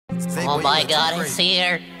Oh my god, it's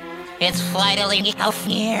here. It's finally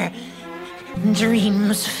here.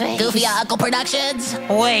 Dreams face. Goofy Uncle Productions.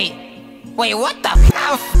 Wait, what the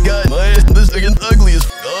f? God, man, this again ugly as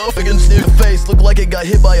f. Against your face, look like it got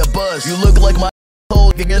hit by a bus. You look like my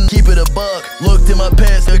asshole, again, keep it a buck. Looked in my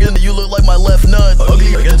pants, again, you look like my left nut.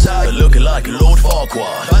 Ugly against eye, looking like Lord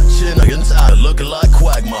Farquaad. Touching against eye, looking like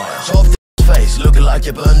Quagmire. Soft face, looking like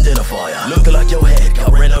you're burned in a fire. Looking like your head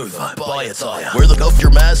got ran over by a tire. Where the f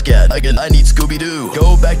your mask at? Again, I need Scooby-Doo.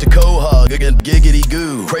 Go back to Quahog, again, giggity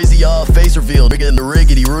goo. Crazy off face revealed, again, the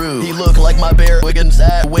riggedy roo. He look like my bear, again,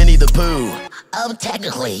 sad Winnie the Pooh.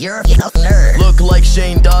 Technically, you're a nerd. Look like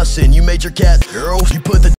Shane Dawson, you made your cat, girl. You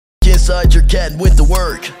put the inside your cat and went to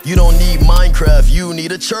work. You don't need Minecraft, you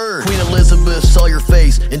need a church. Queen Elizabeth saw your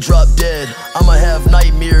face and dropped dead. I'ma have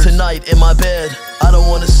nightmares tonight in my bed. I don't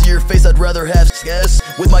wanna see your face, I'd rather have sex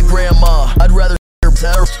with my grandma. I'd rather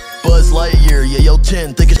Buzz Lightyear, yeah, your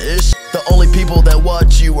chin thick as ish. The only people that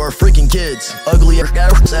watch you are freaking kids. Ugly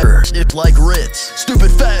shit like Ritz. Stupid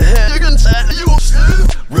fat head, you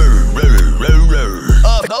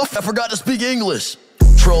I forgot to speak English.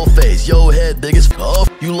 Troll face, yo head big as f.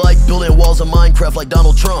 You like building walls in Minecraft like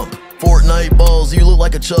Donald Trump. Fortnite balls, you look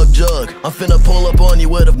like a chug jug. I'm finna pull up on you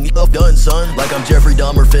with a gun, son. Like I'm Jeffrey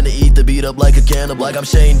Dahmer, finna eat the beat up like a cannibal. Like I'm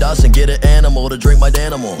Shane Dawson, get an animal to drink my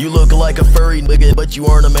Danimal. You look like a furry nigga, but you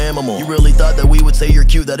aren't a mammal. You really thought that we would say you're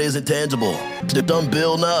cute, that isn't tangible. Dumb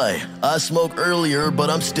Bill Nye. I smoked earlier, but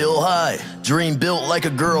I'm still high. Dream built like a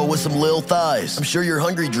girl with some lil thighs. I'm sure you're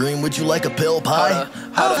hungry, Dream. Would you like a pill pie?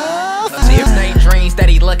 See his name dreams that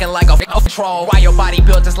he looking like a troll. Why your body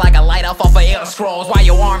built just like a light off of Elder Scrolls? Why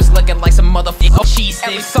your arms looking like some motherfucking cheese sticks?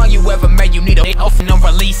 Every song you ever made, you need a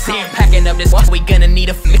release it. Packing up this, we gonna need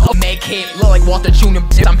a make hit. Look like Walter Jr.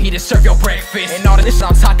 I'm here to serve your breakfast. And all of this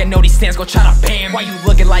I'm talking, know these stands go try to ban. Why you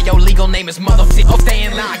looking like your legal name is motherfucking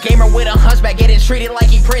Stan? Nah, gamer with a hunchback, getting treated like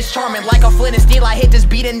he Prince Charming. Like a flint and steel, I hit this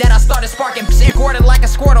beat and then I started sparking. Squirted like a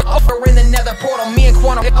squirtle, over in the nether portal. Me and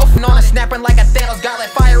Quandale, on a snapping like a Thanos. Got like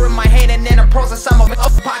fire in my hand and then a process I'm a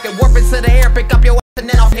pocket. Warp into the air, pick up your ass and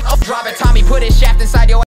then I'll drop it. Tommy put his shaft inside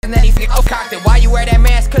your ass and then he cocked it. Why you wear that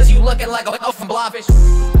mask? Cause you looking like a blobfish.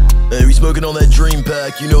 Hey, we smoking on that Dream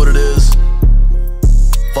Pack, you know what it is.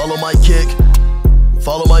 Follow my kick,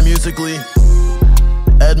 follow my Musically.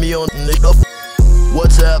 Add me on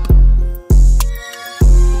WhatsApp.